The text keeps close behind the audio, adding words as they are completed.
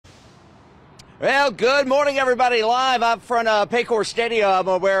Well, good morning, everybody. Live up front of Paycor Stadium,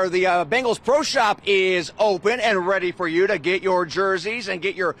 where the Bengals Pro Shop is open and ready for you to get your jerseys and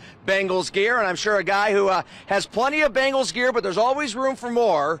get your Bengals gear. And I'm sure a guy who has plenty of Bengals gear, but there's always room for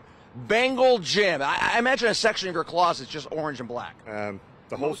more. Bengal Jim. I imagine a section of your closet is just orange and black.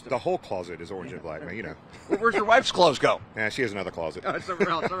 The whole closet is orange and black, man, you know. Where's your wife's clothes go? Yeah, she has another closet. Oh, somewhere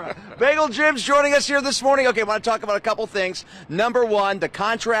else, all right. Bengal Jim's joining us here this morning. Okay, I want to talk about a couple things. Number one, the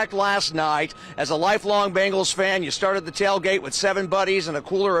contract last night. As a lifelong Bengals fan, you started the tailgate with 7 buddies and a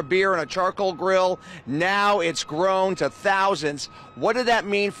cooler of beer and a charcoal grill. Now it's grown to thousands. What did that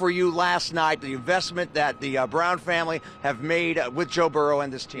mean for you last night, the investment that the Brown family have made with Joe Burrow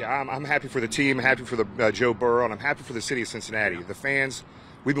and this team? Yeah, I'm happy for the team, happy for the Joe Burrow, and I'm happy for the city of Cincinnati. The fans.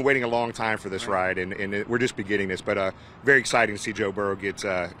 We've been waiting a long time for this ride, and we're just beginning this. But very exciting to see Joe Burrow get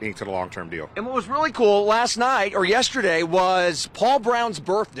inked a long-term deal. And what was really cool last night, or yesterday, was Paul Brown's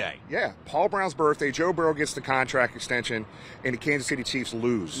birthday. Yeah, Paul Brown's birthday. Joe Burrow gets the contract extension, and the Kansas City Chiefs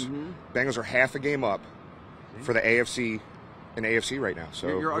lose. Bengals are half a game up for the AFC and AFC right now.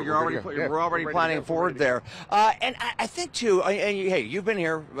 So we're already planning forward there. And I think too. Hey, you've been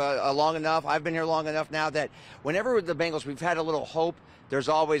here long enough. I've been here long enough now that whenever the Bengals, we've had a little hope. There's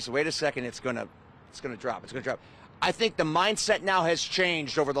always, wait a second, it's gonna drop. It's gonna drop. I think the mindset now has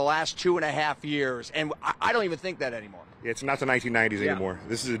changed over the last 2.5 years, and I don't even think that anymore. It's not the 1990s anymore.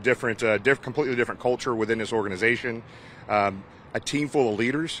 This is a completely different culture within this organization. A team full of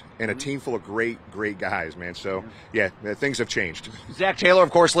leaders and a team full of great guys, man. So yeah, things have changed. Zach Taylor, of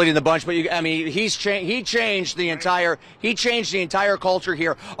course, leading the bunch, but he changed the entire culture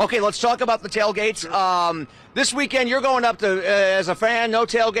here. Okay, let's talk about the tailgates. This weekend, you're going up to as a fan, no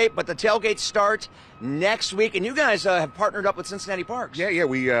tailgate, but the tailgates start next week, and you guys have partnered up with Cincinnati Parks. Yeah,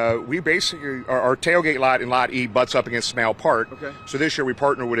 we basically our tailgate lot in Lot E butts up against Smale Park. Okay. So this year we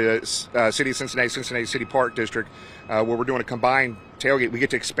partner with a City of Cincinnati City Park District, where we're doing a combined tailgate. We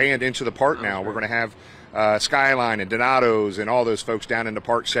get to expand into the park now. We're going to have Skyline and Donato's and all those folks down in the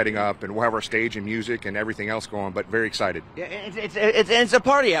park setting up, and we'll have our stage and music and everything else going. But very excited. Yeah, it's a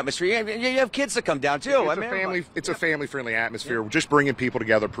party atmosphere. You have kids that come down too. It's a family-friendly atmosphere. We're just bringing people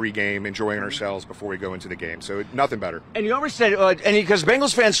together pre-game, enjoying ourselves before we go into the game. So nothing better. And you already said, because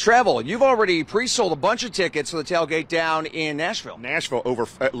Bengals fans travel, you've already pre-sold a bunch of tickets for the tailgate down in Nashville. Over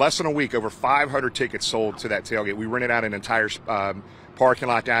less than a week, over 500 tickets sold to that tailgate. We rented out an entire parking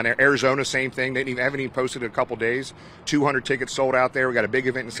lot down there. Arizona, same thing. They haven't even posted in a couple days. 200 tickets sold out there. We got a big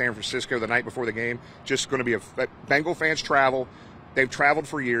event in San Francisco the night before the game. Just going to be Bengal fans travel. They've traveled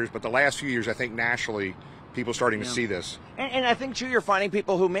for years, but the last few years, I think nationally, people starting to see this. And I think, too, you're finding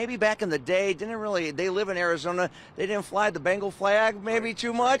people who maybe back in the day they live in Arizona, they didn't fly the Bengal flag maybe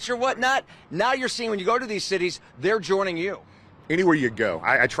too much or whatnot. Now you're seeing when you go to these cities, they're joining you. Anywhere you go.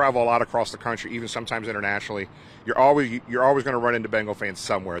 I travel a lot across the country, even sometimes internationally. You're always going to run into Bengal fans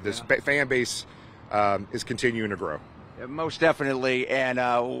somewhere. This fan base is continuing to grow. Yeah, most definitely. And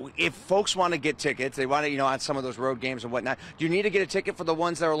if folks want to get tickets, they want to, on some of those road games and whatnot, do you need to get a ticket for the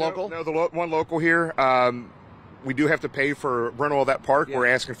ones that are local? No, the one local here. We do have to pay for rental of that park. Yeah. We're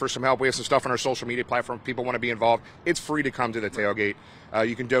asking for some help. We have some stuff on our social media platform. People want to be involved. It's free to come to the tailgate.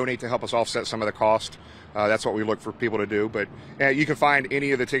 You can donate to help us offset some of the cost. That's what we look for people to do. But you can find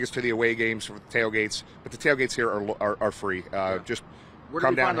any of the tickets to the away games for the tailgates. But the tailgates here are free. Just where do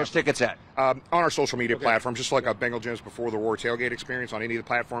we find those tickets at? On our social media platforms, just like a Bengal Gyms Before the War tailgate experience on any of the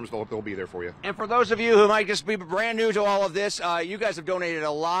platforms, they'll be there for you. And for those of you who might just be brand new to all of this, you guys have donated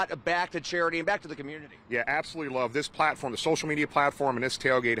a lot back to charity and back to the community. Yeah, absolutely love this platform. The social media platform and this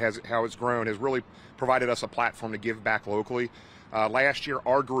tailgate how it's grown has really provided us a platform to give back locally. Last year,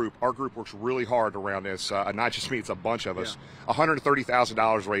 our group works really hard around this. Not just me, it's a bunch of us.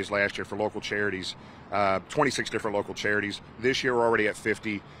 $130,000 raised last year for local charities, 26 different local charities. This year, we're already at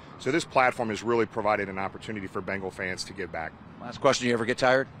 50. So this platform has really provided an opportunity for Bengal fans to give back. Last question, you ever get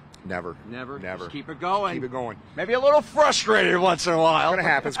tired? Never. Just keep it going. Keep it going. Maybe a little frustrated once in a while.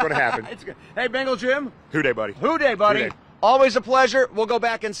 It's going to happen. It's good. Hey, Bengal Jim. Hoo day, buddy. Hoo day, buddy. Always a pleasure. We'll go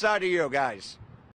back inside of you, guys.